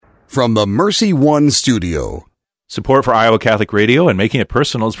from the Mercy One studio. Support for Iowa Catholic Radio and Making It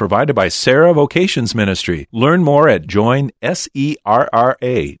Personal is provided by Sarah Vocations Ministry. Learn more at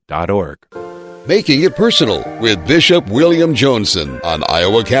joinserra.org. Making It Personal with Bishop William Joensen on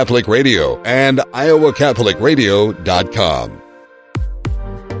Iowa Catholic Radio and iowacatholicradio.com.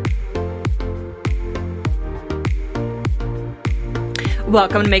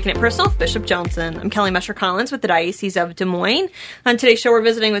 Welcome to Making It Personal with Bishop Joensen. I'm Kelly Mesher-Collins with the Diocese of Des Moines. On today's show, we're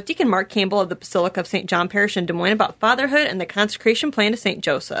visiting with Deacon Mark Campbell of the Basilica of St. John Parish in Des Moines about fatherhood and the consecration plan to St.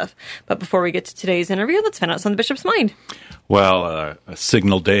 Joseph. But before we get to today's interview, let's find out what's on the Bishop's mind. Well, a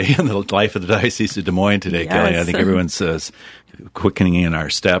signal day in the life of the Diocese of Des Moines today, yes. Kelly. I think everyone's quickening in our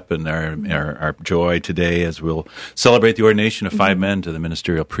step and our joy today as we'll celebrate the ordination of 5 men to the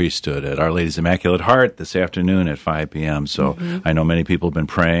ministerial priesthood at Our Lady's Immaculate Heart this afternoon at 5 p.m. So I know many people have been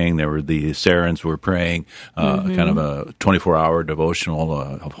praying. There were the Sarans were praying, kind of a 24-hour devotional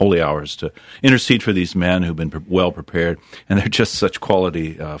of holy hours to intercede for these men who've been well prepared. And they're just such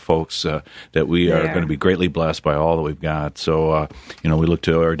quality folks that we are going to be greatly blessed by all that we've got. So, we look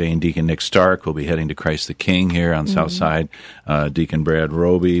to ordain Deacon Nick Stark. We'll be heading to Christ the King here on South Side. Deacon Brad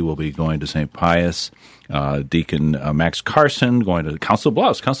Roby will be going to St. Pius. Deacon Max Carson going to Council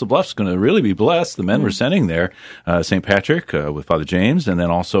Bluffs. Council Bluffs is going to really be blessed. The men we're sending there, St. Patrick with Father James, and then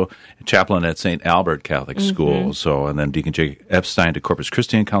also chaplain at St. Albert Catholic School. So, and then Deacon Jake Epstein to Corpus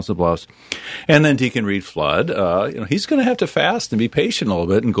Christi in Council Bluffs, and then Deacon Reed Flood. He's going to have to fast and be patient a little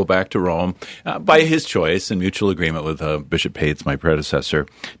bit and go back to Rome by his choice in mutual agreement with Bishop Pates, my predecessor,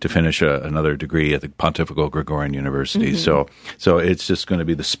 to finish another degree at the Pontifical Gregorian University. So it's just going to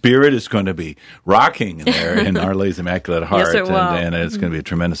be, the spirit is going to be rocking in there in Our Lady's Immaculate Heart, yes, and it's going to be a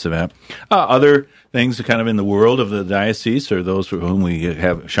tremendous event. Other things kind of in the world of the diocese are those for whom we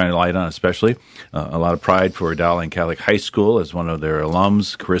have shine a light on, especially a lot of pride for Dowling Catholic High School as one of their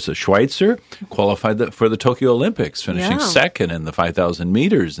alums. Carissa Schweitzer qualified for the Tokyo Olympics, finishing second in the 5,000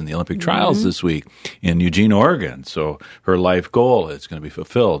 meters in the Olympic trials this week in Eugene, Oregon. So her life goal is going to be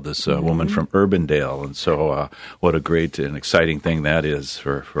fulfilled, this woman from Urbandale. And so what a great and exciting thing that is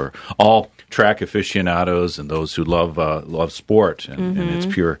for all track aficionados and those who love sport in its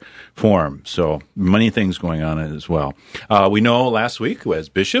pure form. So many things going on as well. We know last week as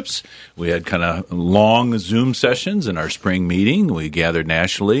bishops, we had kind of long Zoom sessions in our spring meeting. We gathered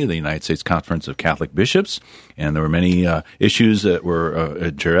nationally, the United States Conference of Catholic Bishops, and there were many issues that were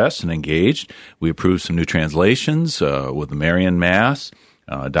addressed and engaged. We approved some new translations with the Marian Mass.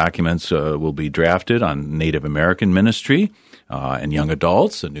 Documents will be drafted on Native American ministry and young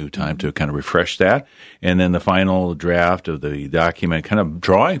adults, a new time to kind of refresh that. And then the final draft of the document, kind of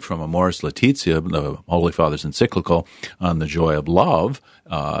drawing from Amoris Laetitia, the Holy Father's encyclical on the joy of love,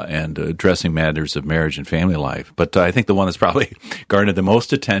 and addressing matters of marriage and family life. But I think the one that's probably garnered the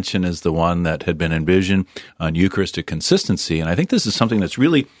most attention is the one that had been envisioned on Eucharistic consistency. And I think this is something that's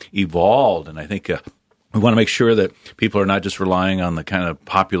really evolved, and I think we want to make sure that people are not just relying on the kind of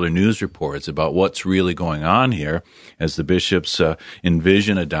popular news reports about what's really going on here, as the bishops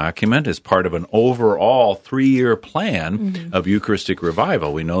envision a document as part of an overall 3-year plan of Eucharistic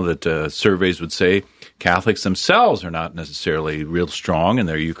revival. We know that surveys would say Catholics themselves are not necessarily real strong in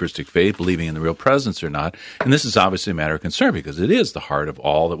their Eucharistic faith, believing in the real presence or not. And this is obviously a matter of concern because it is the heart of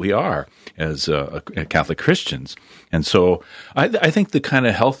all that we are as Catholic Christians. And so I think the kind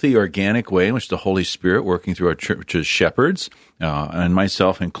of healthy, organic way in which the Holy Spirit working through our church's shepherds, and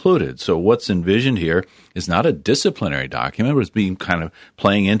myself included. So what's envisioned here is not a disciplinary document, but it's being kind of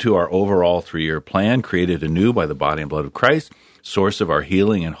playing into our overall 3-year plan, created anew by the body and blood of Christ, source of our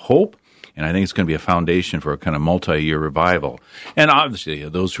healing and hope. And I think it's going to be a foundation for a kind of multi-year revival. And obviously,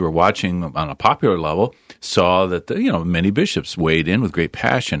 those who are watching on a popular level saw that, many bishops weighed in with great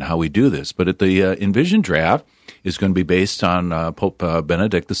passion how we do this. But at the envisioned draft is going to be based on Pope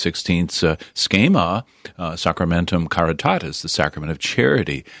Benedict XVI's schema, Sacramentum Caritatis, the sacrament of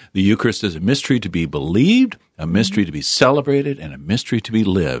charity. The Eucharist is a mystery to be believed, a mystery to be celebrated, and a mystery to be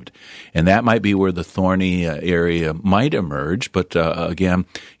lived. And that might be where the thorny area might emerge. But again,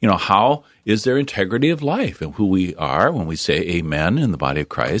 how is there integrity of life and who we are when we say amen in the body of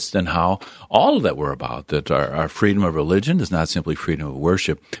Christ, and how all that we're about, that our freedom of religion is not simply freedom of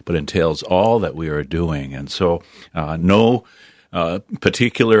worship, but entails all that we are doing. And so no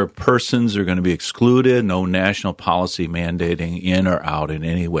particular persons are going to be excluded, no national policy mandating in or out in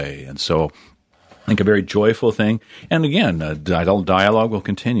any way. And so I think a very joyful thing. And again, dialogue will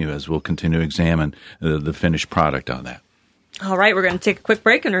continue as we'll continue to examine the finished product on that. All right, we're going to take a quick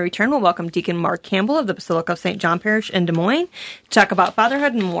break, and when we return, we'll welcome Deacon Mark Campbell of the Basilica of St. John Parish in Des Moines to talk about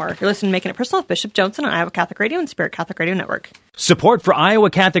fatherhood and more. You're listening to Making It Personal with Bishop Joensen on Iowa Catholic Radio and Spirit Catholic Radio Network. Support for Iowa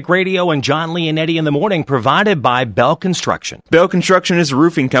Catholic Radio and John Leonetti in the Morning provided by Bell Construction. Bell Construction is a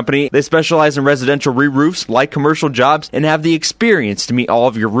roofing company. They specialize in residential re-roofs, like commercial jobs, and have the experience to meet all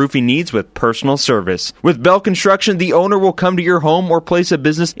of your roofing needs with personal service. With Bell Construction, the owner will come to your home or place of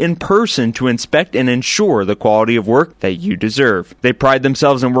business in person to inspect and ensure the quality of work that you deserve. They pride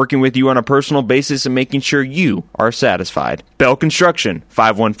themselves in working with you on a personal basis and making sure you are satisfied. Bell Construction,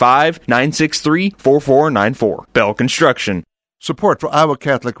 515-963-4494. Bell Construction. Support for Iowa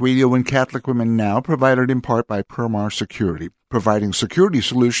Catholic Radio and Catholic Women Now provided in part by Permar Security, providing security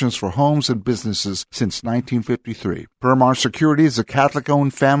solutions for homes and businesses since 1953. Permar Security is a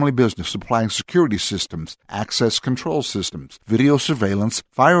Catholic-owned family business supplying security systems, access control systems, video surveillance,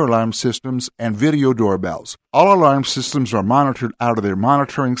 fire alarm systems, and video doorbells. All alarm systems are monitored out of their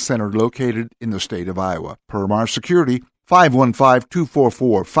monitoring center located in the state of Iowa. Permar Security,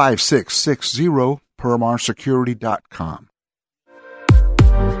 515-244-5660, permarsecurity.com.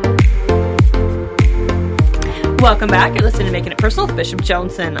 Welcome back. You're listening to Making It Personal with Bishop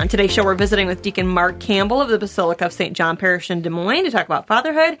Joensen. On today's show, we're visiting with Deacon Mark Campbell of the Basilica of St. John Parish in Des Moines to talk about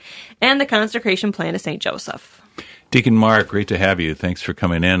fatherhood and the consecration plan to St. Joseph. Deacon Mark, great to have you. Thanks for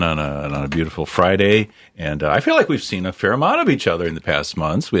coming in on a beautiful Friday. And I feel like we've seen a fair amount of each other in the past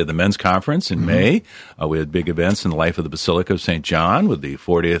months. We had the men's conference in May. We had big events in the life of the Basilica of St. John with the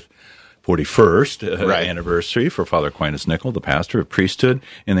 41st anniversary for Father Aquinas Nickel, the pastor of priesthood,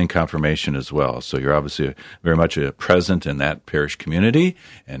 and then confirmation as well. So you're obviously very much present in that parish community.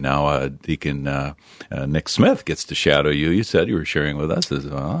 And now Deacon Nick Smith gets to shadow you. You said you were sharing with us as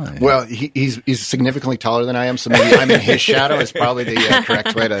well. Well, he's significantly taller than I am, so maybe I'm in his shadow is probably the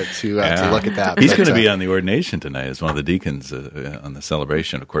correct way to look at that. He's going to be on the ordination tonight as one of the deacons on the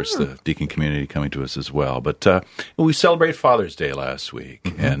celebration. Of course, the deacon community coming to us as well. But we celebrated Father's Day last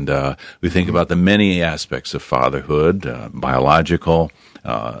week, and we think about the many aspects of fatherhood, biological,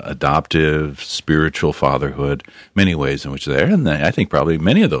 adoptive, spiritual fatherhood, many ways in which they're there. And I think probably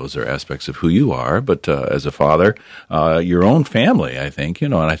many of those are aspects of who you are. But as a father, your own family, I think,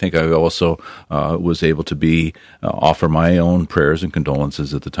 and I think I also was able to offer my own prayers and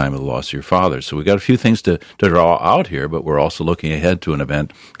condolences at the time of the loss of your father. So we got a few things to draw out here, but we're also looking ahead to an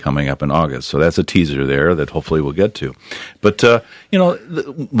event coming up in August. So that's a teaser there that hopefully we'll get to. But,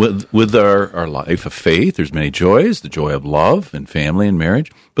 with our life of faith, there's many joys, the joy of love and family and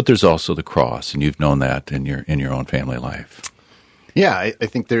marriage, but there's also the cross, and you've known that in your own family life. Yeah, I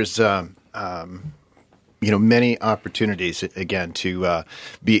think there's many opportunities again to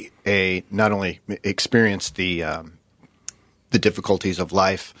not only experience the difficulties of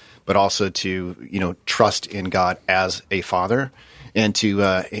life, but also to trust in God as a father, and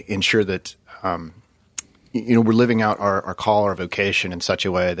to ensure that we're living out our call, our vocation in such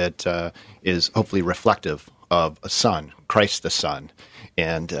a way that is hopefully reflective of a son, Christ the Son.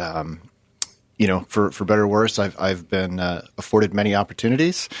 And, for better or worse, I've been afforded many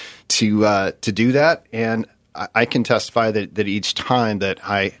opportunities to do that. And I can testify that each time that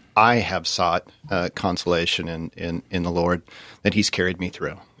I have sought consolation in the Lord, that He's carried me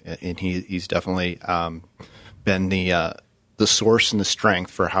through. And He's definitely been the source and the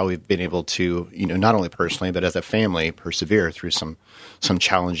strength for how we've been able to, not only personally, but as a family, persevere through some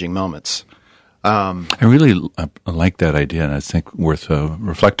challenging moments. I really like that idea, and I think worth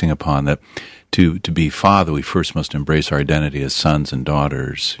reflecting upon that. To be father, we first must embrace our identity as sons and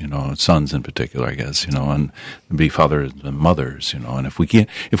daughters, sons in particular, I guess, and be fathers and mothers, and if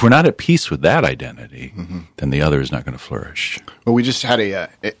we're not at peace with that identity, then the other is not going to flourish. Well, we just had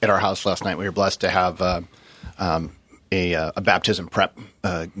at our house last night, we were blessed to have a baptism prep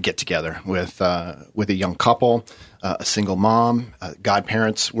get together with a young couple, a single mom,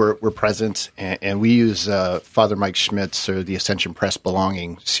 godparents were present, and we use Father Mike Schmidt's or the Ascension Press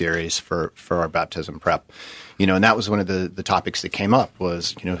Belonging series for our baptism prep, and that was one of the topics that came up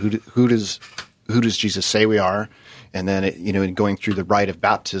was who does Jesus say we are, and then in going through the rite of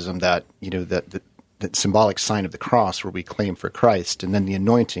baptism that that symbolic sign of the cross where we claim for Christ, and then the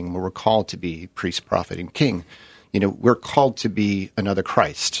anointing where we're called to be priest, prophet, and king. We're called to be another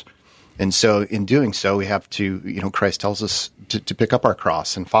Christ. And so in doing so, we have to, Christ tells us to pick up our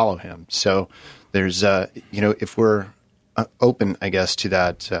cross and follow Him. So there's, if we're open, I guess, to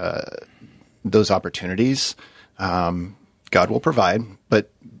that, those opportunities, God will provide, but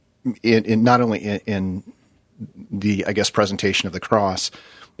in not only in the, I guess, presentation of the cross,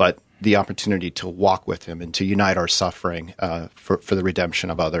 but the opportunity to walk with Him and to unite our suffering for the redemption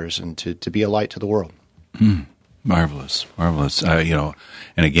of others and to be a light to the world. Marvelous.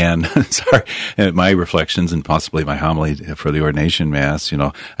 And again, sorry, my reflections and possibly my homily for the ordination mass,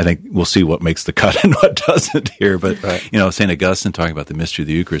 I think we'll see what makes the cut and what doesn't here. But, St. Augustine talking about the mystery of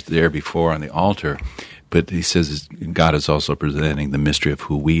the Eucharist there before on the altar, but he says God is also presenting the mystery of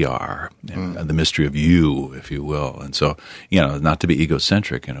who we are, and the mystery of you, if you will. And so, not to be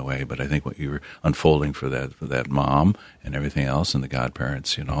egocentric in a way, but I think what you were unfolding for that mom and everything else and the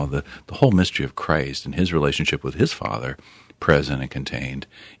godparents, the whole mystery of Christ and his relationship with his Father, present and contained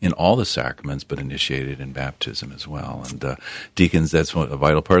in all the sacraments, but initiated in baptism as well. And deacons, that's a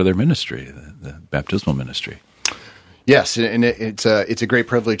vital part of their ministry, the baptismal ministry. Yes, and it's a great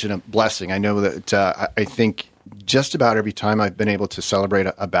privilege and a blessing. I know that I think just about every time I've been able to celebrate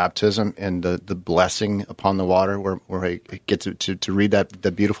a baptism and the blessing upon the water, where I get to read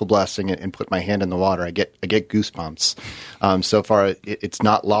the beautiful blessing and put my hand in the water, I get goosebumps. So far, it's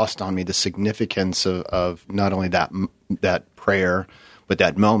not lost on me the significance of not only that prayer, but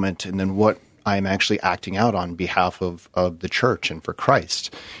that moment, and then what I'm actually acting out on behalf of the church and for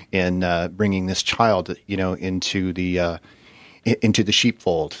Christ in bringing this child, into the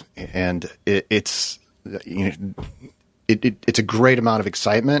sheepfold, and it's a great amount of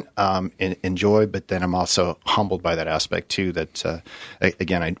excitement and joy, but then I'm also humbled by that aspect too. That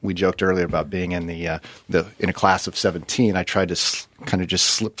again, we joked earlier about being in in a class of 17. I tried to kind of just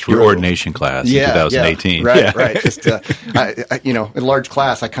slip through your ordination class in 2018. Yeah, right. Just in a large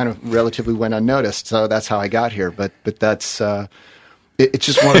class, I kind of relatively went unnoticed, so that's how I got here. But that's. It's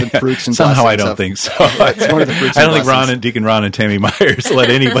just one of the fruits and somehow I don't think so. It's one of the fruits. I don't think Deacon Ron and Tammy Myers let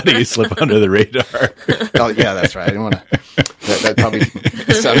anybody slip under the radar. Oh yeah, that's right. I didn't want to. That probably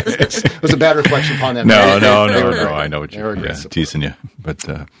it was a bad reflection upon them. No. I know what you're teasing you, but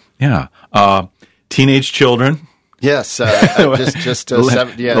teenage children. Yes, just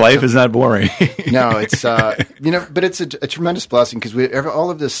 7. Yeah, life is not boring. No, it's but it's a tremendous blessing because all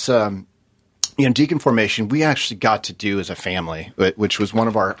of this. Deacon formation, we actually got to do as a family, which was one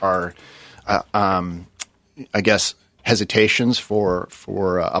of our I guess, hesitations for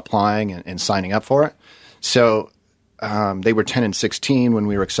applying and signing up for it. So they were 10 and 16 when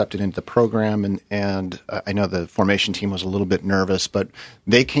we were accepted into the program, and I know the formation team was a little bit nervous, but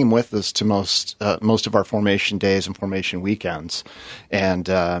they came with us to most of our formation days and formation weekends, and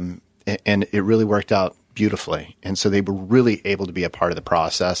it really worked out beautifully, and so they were really able to be a part of the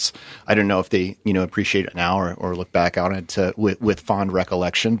process. I don't know if they, appreciate it now or look back on it with fond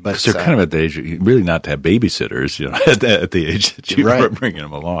recollection. But they're kind of at the age, really not to have babysitters, at the age that you were bringing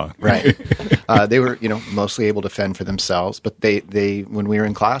them along. Right. They were, mostly able to fend for themselves, but they when we were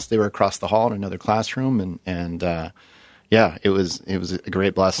in class, they were across the hall in another classroom, and it was a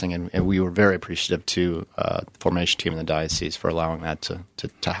great blessing, and we were very appreciative to the formation team in the diocese for allowing that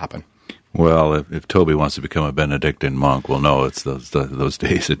to happen. Well, if Toby wants to become a Benedictine monk, we'll know it's those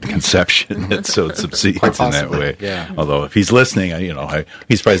days at conception that so it subsides in that way. Yeah. Although if he's listening,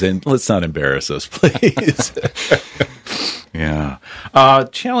 he's probably saying, "Let's not embarrass us, please." Yeah.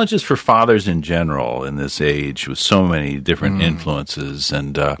 Challenges for fathers in general in this age with so many different influences,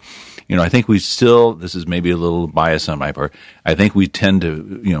 and I think we still, this is maybe a little bias on my part, I think we tend to,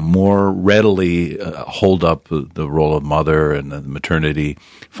 more readily hold up the role of mother and the maternity.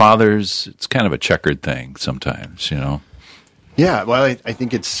 Fathers, it's kind of a checkered thing sometimes, Yeah, well, I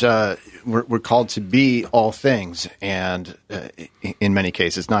think it's, we're called to be all things, and in many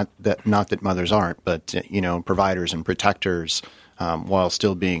cases, not that mothers aren't, but, providers and protectors, while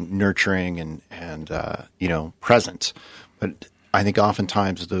still being nurturing and present. But I think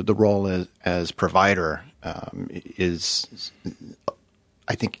oftentimes the role as provider is,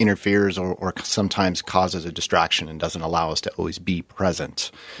 I think, interferes or sometimes causes a distraction and doesn't allow us to always be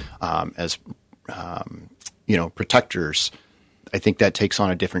present. As protectors, I think that takes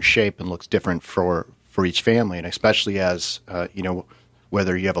on a different shape and looks different for each family, and especially as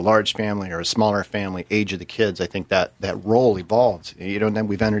whether you have a large family or a smaller family, age of the kids, I think that role evolves. And then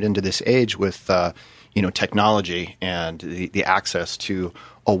we've entered into this age with technology and the access to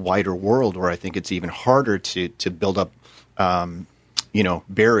a wider world, where I think it's even harder to build up,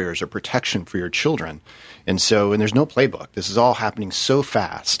 barriers or protection for your children. And there's no playbook. This is all happening so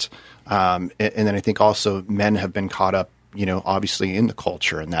fast. And then I think also men have been caught up, obviously in the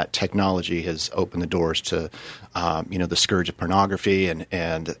culture, and that technology has opened the doors to, the scourge of pornography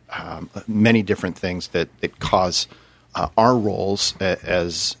and many different things that cause our roles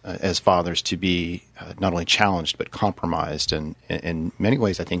as fathers to be not only challenged but compromised, and in many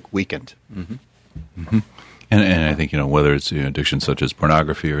ways I think weakened. Mm-hmm. Mm-hmm. And I think whether it's addictions such as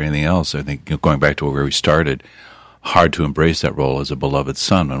pornography or anything else, I think going back to where we started, hard to embrace that role as a beloved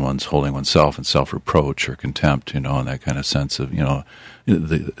son when one's holding oneself in self-reproach or contempt, and that kind of sense of,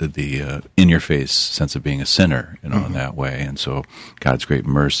 the in-your-face sense of being a sinner, in that way. And so God's great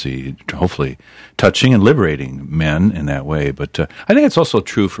mercy, hopefully touching and liberating men in that way. But I think it's also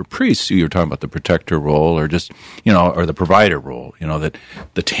true for priests. You were talking about the protector role or just, or the provider role, that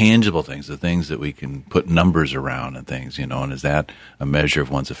the tangible things, the things that we can put numbers around and things, and is that a measure of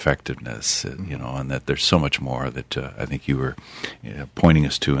one's effectiveness, and that there's so much more that I think you were pointing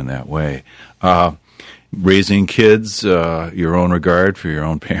us to in that way. Raising kids, your own regard for your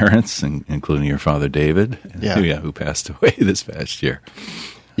own parents, including your father David, who passed away this past year.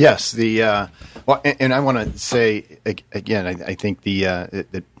 Yes, and I want to say again, I think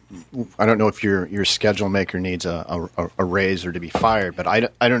that I don't know if your schedule maker needs a raise or to be fired, but I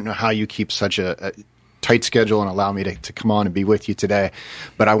don't know how you keep such a tight schedule and allow me to come on and be with you today.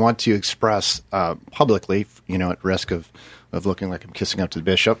 But I want to express publicly, at risk of looking like I'm kissing up to the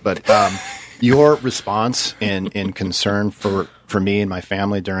bishop, but your response and concern for me and my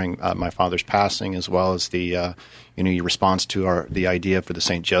family during my father's passing, as well as the your response to the idea for the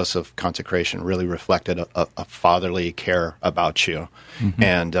St. Joseph consecration, really reflected a fatherly care about you. Mm-hmm.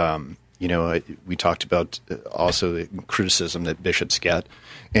 And we talked about also the criticism that bishops get,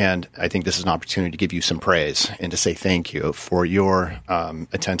 and I think this is an opportunity to give you some praise and to say thank you for your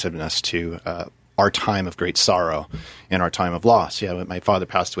attentiveness to our time of great sorrow and our time of loss. Yeah, my father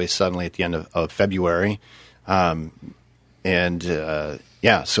passed away suddenly at the end of February. So I'm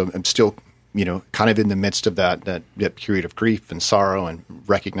still, kind of in the midst of that period of grief and sorrow, and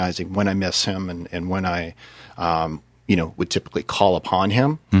recognizing when I miss him and when I, would typically call upon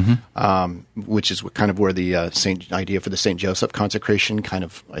him, which is kind of where the idea for the St. Joseph consecration kind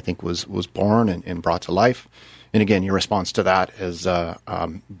of, I think, was born and brought to life. And again, your response to that has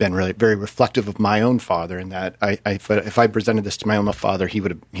been really very reflective of my own father, in that if I presented this to my own father, he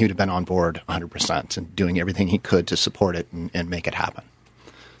would have been on board 100% and doing everything he could to support it and make it happen.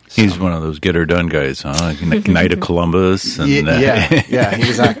 He's one of those get-her-done guys, huh? Knight of Columbus. And, yeah. He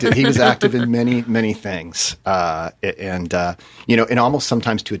was active. He was active in many, many things, and almost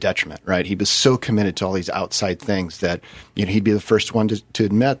sometimes to a detriment. Right? He was so committed to all these outside things that he'd be the first one to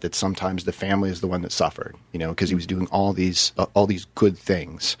admit that sometimes the family is the one that suffered. Because he was doing all these good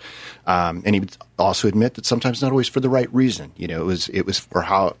things, and he would also admit that sometimes not always for the right reason. It was for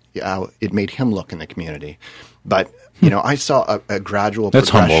how it made him look in the community, but. I saw a gradual That's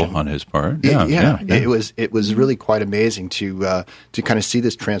progression. humble on his part. It was really quite amazing to kind of see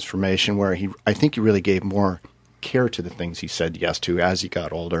this transformation where I think he really gave more care to the things he said yes to as he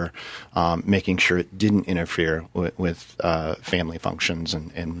got older, making sure it didn't interfere with family functions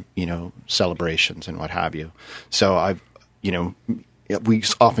and celebrations and what have you. So we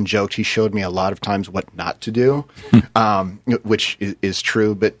often joked he showed me a lot of times what not to do, which is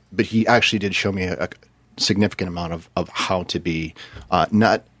true, but he actually did show me a significant amount of how to be I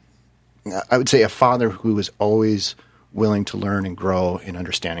would say a father who was always willing to learn and grow in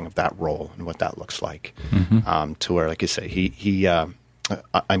understanding of that role and what that looks like. To where, like you say,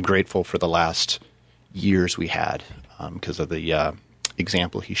 I'm grateful for the last years we had because of the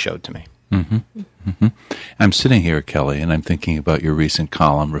example he showed to me. I'm sitting here, Kelly, and I'm thinking about your recent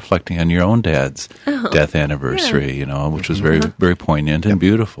column reflecting on your own dad's death anniversary, which was very, very poignant and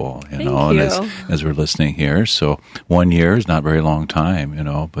beautiful, Thank you. And as we're listening here. So 1 year is not a very long time,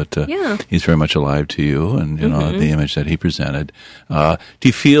 but he's very much alive to you and, the image that he presented. Do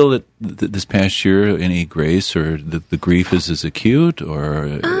you feel that this past year any grace or the grief is as acute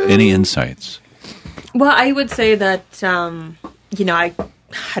or any insights? Well, I would say that, I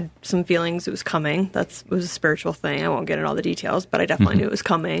had some feelings it was coming. It was a spiritual thing. I won't get into all the details, but I definitely knew it was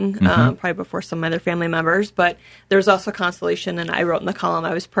coming, probably before some other family members. But there was also consolation, and I wrote in the column,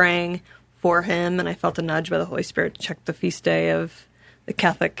 I was praying for him, and I felt a nudge by the Holy Spirit to check the feast day of the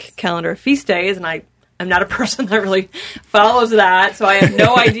Catholic calendar of feast days, and I'm not a person that really follows that, so I had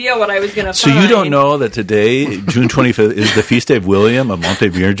no idea what I was going to find. So you don't know that today, June 25th, is the feast day of William of Monte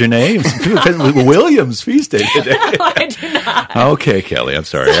Virgine? William's feast day today. No, I do not. Okay, Kelly, I'm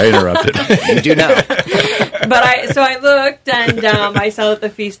sorry. I interrupted. You do now. But I looked, and I saw that the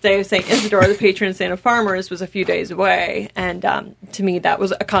feast day of St. Isidore, the patron saint of farmers, was a few days away. And to me, that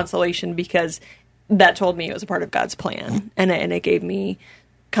was a consolation because that told me it was a part of God's plan. And it gave me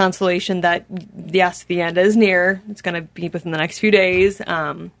consolation that, yes, the end is near. It's going to be within the next few days.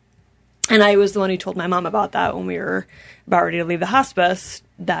 And I was the one who told my mom about that when we were about ready to leave the hospice,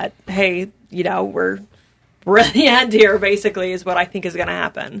 that, hey, we're at the end here, basically, is what I think is going to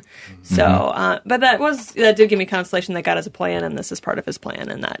happen. So, but that did give me consolation that God has a plan, and this is part of his plan,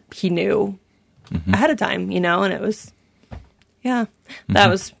 and that he knew ahead of time, and it was, that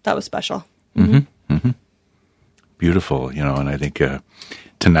was special. Beautiful, and I think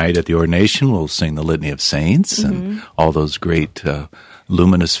tonight at the ordination we'll sing the Litany of Saints and all those great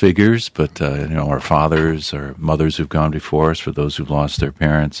luminous figures, but our fathers, our mothers who've gone before us, for those who've lost their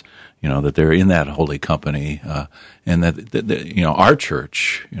parents, that they're in that holy company, and that our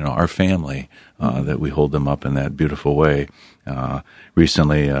church, our family, that we hold them up in that beautiful way.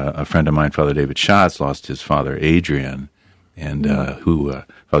 Recently, a friend of mine, Father David Schatz, lost his father, Adrian, and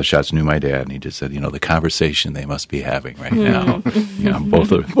Father Schatz knew my dad, and he just said, the conversation they must be having right now.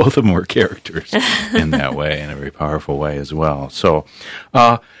 Both of them were characters in that way, in a very powerful way as well. So,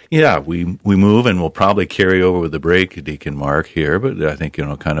 we move, and we'll probably carry over with the break, Deacon Mark, here, but I think,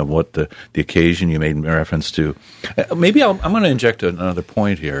 kind of what the occasion you made reference to. Maybe I'm going to inject another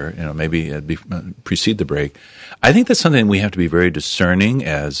point here, maybe precede the break. I think that's something we have to be very discerning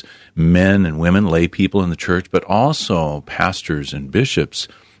as men and women, lay people in the church, but also pastors and bishops,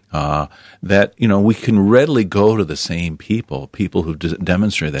 that, we can readily go to the same people who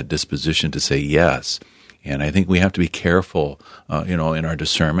demonstrate that disposition to say yes. And I think we have to be careful, in our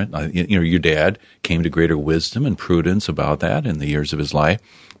discernment. Your dad came to greater wisdom and prudence about that in the years of his life.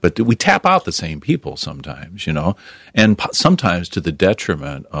 But we tap out the same people sometimes, and sometimes to the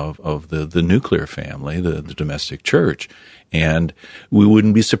detriment of the nuclear family, the domestic church. And we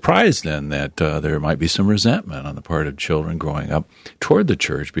wouldn't be surprised then that there might be some resentment on the part of children growing up toward the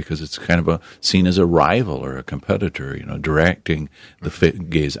church because it's kind of seen as a rival or a competitor, directing the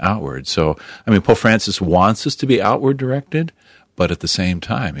gaze outward. So, Pope Francis wants us to be outward directed, but at the same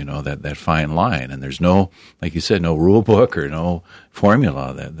time, that fine line. And there's no, like you said, no rule book or no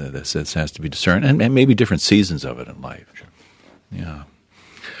formula that says has to be discerned, and maybe different seasons of it in life. Yeah.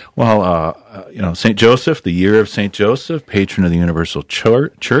 Well, St. Joseph, the year of St. Joseph, patron of the Universal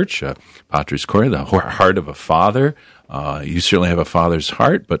Church, Patris Cor, the heart of a father. You certainly have a father's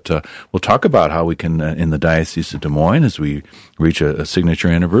heart, but we'll talk about how we can, in the Diocese of Des Moines, as we reach a signature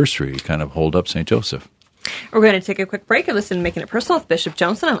anniversary, kind of hold up St. Joseph. We're going to take a quick break and listen to Making It Personal with Bishop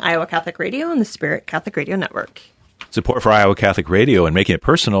Joensen on Iowa Catholic Radio and the Spirit Catholic Radio Network. Support for Iowa Catholic Radio and Making It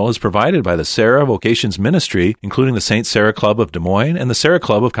Personal is provided by the Sarah Vocations Ministry, including the St. Sarah Club of Des Moines and the Sarah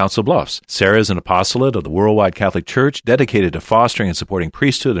Club of Council Bluffs. Sarah is an apostolate of the Worldwide Catholic Church dedicated to fostering and supporting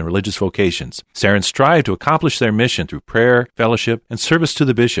priesthood and religious vocations. Sarahs strive to accomplish their mission through prayer, fellowship, and service to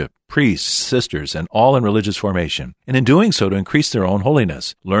the bishop, priests, sisters, and all in religious formation, and in doing so to increase their own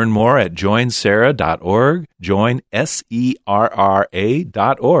holiness. Learn more at joinsarah.org,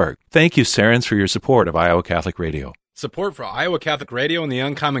 joinserra.org. Thank you, Sarahs, for your support of Iowa Catholic Radio. Support for Iowa Catholic Radio and the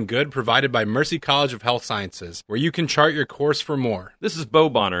Uncommon Good provided by Mercy College of Health Sciences, where you can chart your course for more. This is Bo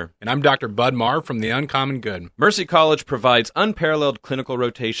Bonner. And I'm Dr. Bud Marr from the Uncommon Good. Mercy College provides unparalleled clinical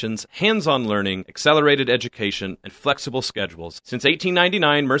rotations, hands-on learning, accelerated education, and flexible schedules. Since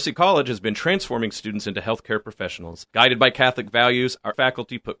 1899, Mercy College has been transforming students into healthcare professionals. Guided by Catholic values, our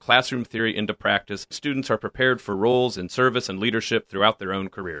faculty put classroom theory into practice. Students are prepared for roles in service and leadership throughout their own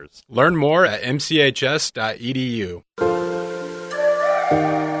careers. Learn more at mchs.edu.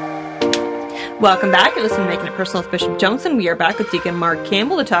 Welcome back. You're listening to Making It Personal with Bishop Joensen. We are back with Deacon Mark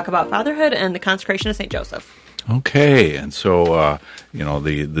Campbell to talk about fatherhood and the consecration of St. Joseph. Okay, and so,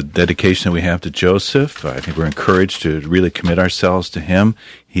 the dedication that we have to Joseph, I think we're encouraged to really commit ourselves to him.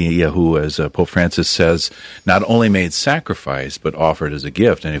 He who, as Pope Francis says, not only made sacrifice, but offered as a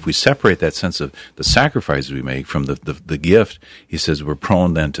gift. And if we separate that sense of the sacrifices we make from the gift, he says we're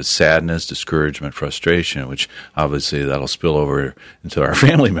prone then to sadness, discouragement, frustration, which obviously that'll spill over into our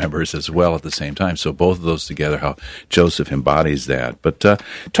family members as well at the same time. So both of those together, how Joseph embodies that. But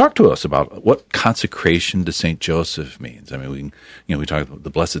talk to us about what consecration to St. Joseph means. I mean, we talk about the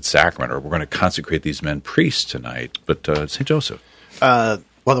Blessed Sacrament, or we're going to consecrate these men priests tonight, but St. Joseph.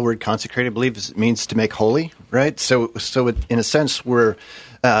 Well, the word consecrate, I believe, means to make holy, right? So in a sense,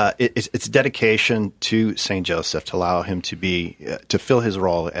 it's dedication to Saint Joseph to allow him to fill his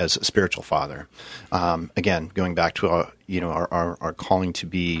role as a spiritual father. Again, going back to our calling to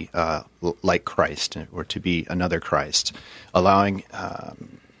be like Christ, or to be another Christ, allowing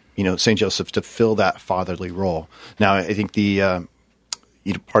Saint Joseph to fill that fatherly role. Now, I think the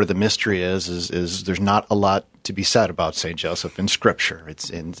part of the mystery is there's not a lot to be said about Saint Joseph in Scripture.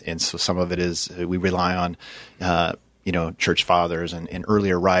 And so some of it is we rely on church fathers and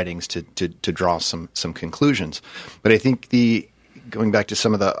earlier writings to draw some conclusions. But I think going back to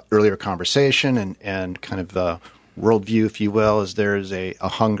some of the earlier conversation and kind of the worldview, if you will, is there is a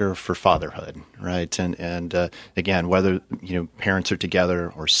hunger for fatherhood, right? And again, whether parents are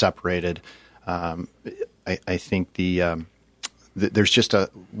together or separated, I think the there's just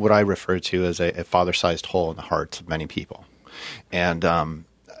what I refer to as a father-sized hole in the hearts of many people. And,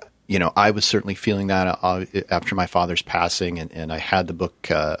 I was certainly feeling that after my father's passing, and I had the book,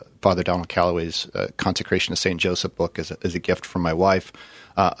 Father Donald Calloway's Consecration of St. Joseph book as a gift from my wife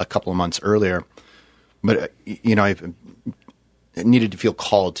a couple of months earlier. But, I needed to feel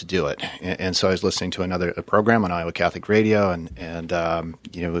called to do it. And so I was listening to a program on Iowa Catholic Radio, and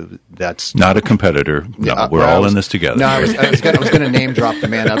that's... Not a competitor. No, we're all in this together. No, I was going to name drop the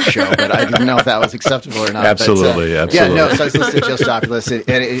Man Up Show, but I didn't know if that was acceptable or not. Absolutely, absolutely. Yeah, no, so I was listening to Joe Stopulus,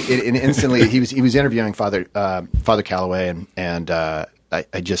 and instantly he was interviewing Father Calloway, and I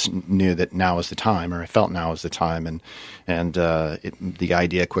just knew that now was the time, or I felt now was the time, and the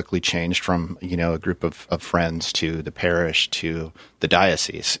idea quickly changed from a group of friends to the parish to the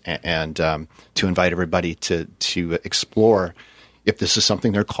diocese, and to invite everybody to explore if this is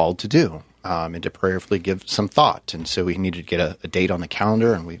something they're called to do, and to prayerfully give some thought. And so we needed to get a date on the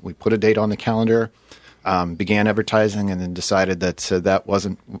calendar, and we put a date on the calendar. Began advertising, and then decided that that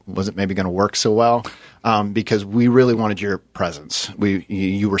wasn't maybe going to work so well, because we really wanted your presence.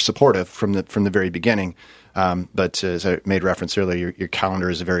 You were supportive from the very beginning, but as I made reference earlier, your calendar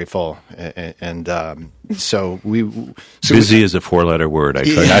is very full, and so we busy is a 4-letter word. I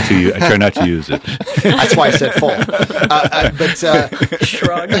try not to use it. That's why I said full. But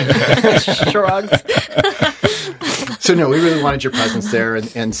shrugged. So no, we really wanted your presence there,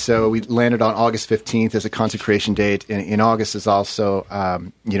 and so we landed on August 15th as a consecration date. And in August is also,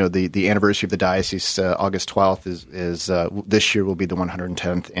 the anniversary of the diocese. August 12th is this year will be the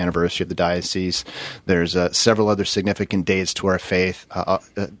 110th anniversary of the diocese. There's several other significant dates to our faith.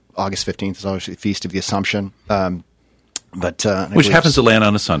 August 15th is obviously the Feast of the Assumption. But which happens to land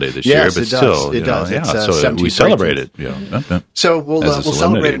on a Sunday this year, but still, it does. So we celebrate it. So we'll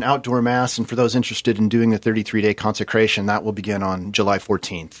celebrate an outdoor mass, and for those interested in doing the 33-day consecration, that will begin on July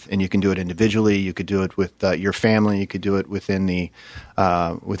 14th. And you can do it individually. You could do it with your family. You could do it within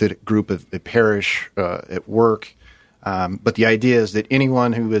with a group of a parish at work. But the idea is that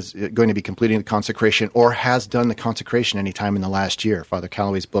anyone who is going to be completing the consecration or has done the consecration any time in the last year. Father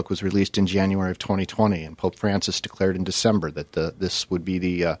Calloway's book was released in January of 2020, and Pope Francis declared in December that this would be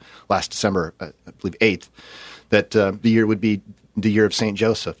the last December, I believe 8th, that the year would be the year of St.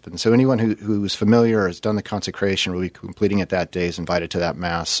 Joseph. And so anyone who is familiar or has done the consecration will be completing it that day is invited to that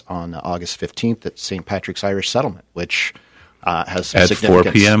Mass on August 15th at St. Patrick's Irish Settlement, which... has some at 4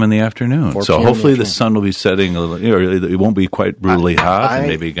 p.m. in the afternoon. So hopefully the sun will be setting a little, it won't be quite brutally hot, and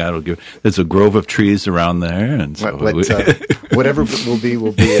maybe God will give. There's a grove of trees around there, and so whatever will be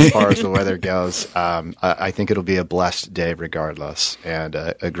as far as the weather goes. I think it'll be a blessed day regardless, and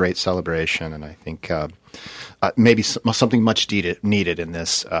a great celebration. And I think maybe something much needed in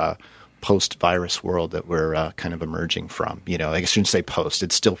this post-virus world that we're kind of emerging from. I shouldn't say post;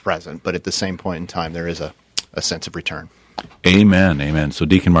 it's still present, but at the same point in time, there is a sense of return. Amen. So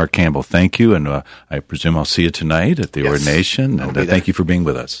Deacon Mark Campbell, thank you, and I presume I'll see you tonight at the ordination, and thank you for being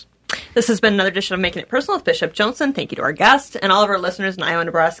with us. This has been another edition of Making It Personal with Bishop Joensen. Thank you to our guest and all of our listeners in Iowa,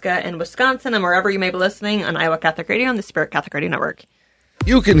 Nebraska, and Wisconsin, and wherever you may be listening on Iowa Catholic Radio and the Spirit Catholic Radio Network.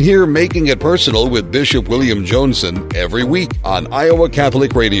 You can hear Making It Personal with Bishop William Joensen every week on Iowa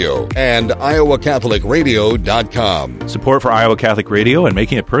Catholic Radio and iowacatholicradio.com. Support for Iowa Catholic Radio and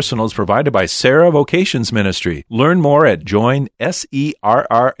Making It Personal is provided by Sarah Vocations Ministry. Learn more at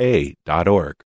joinserra.org.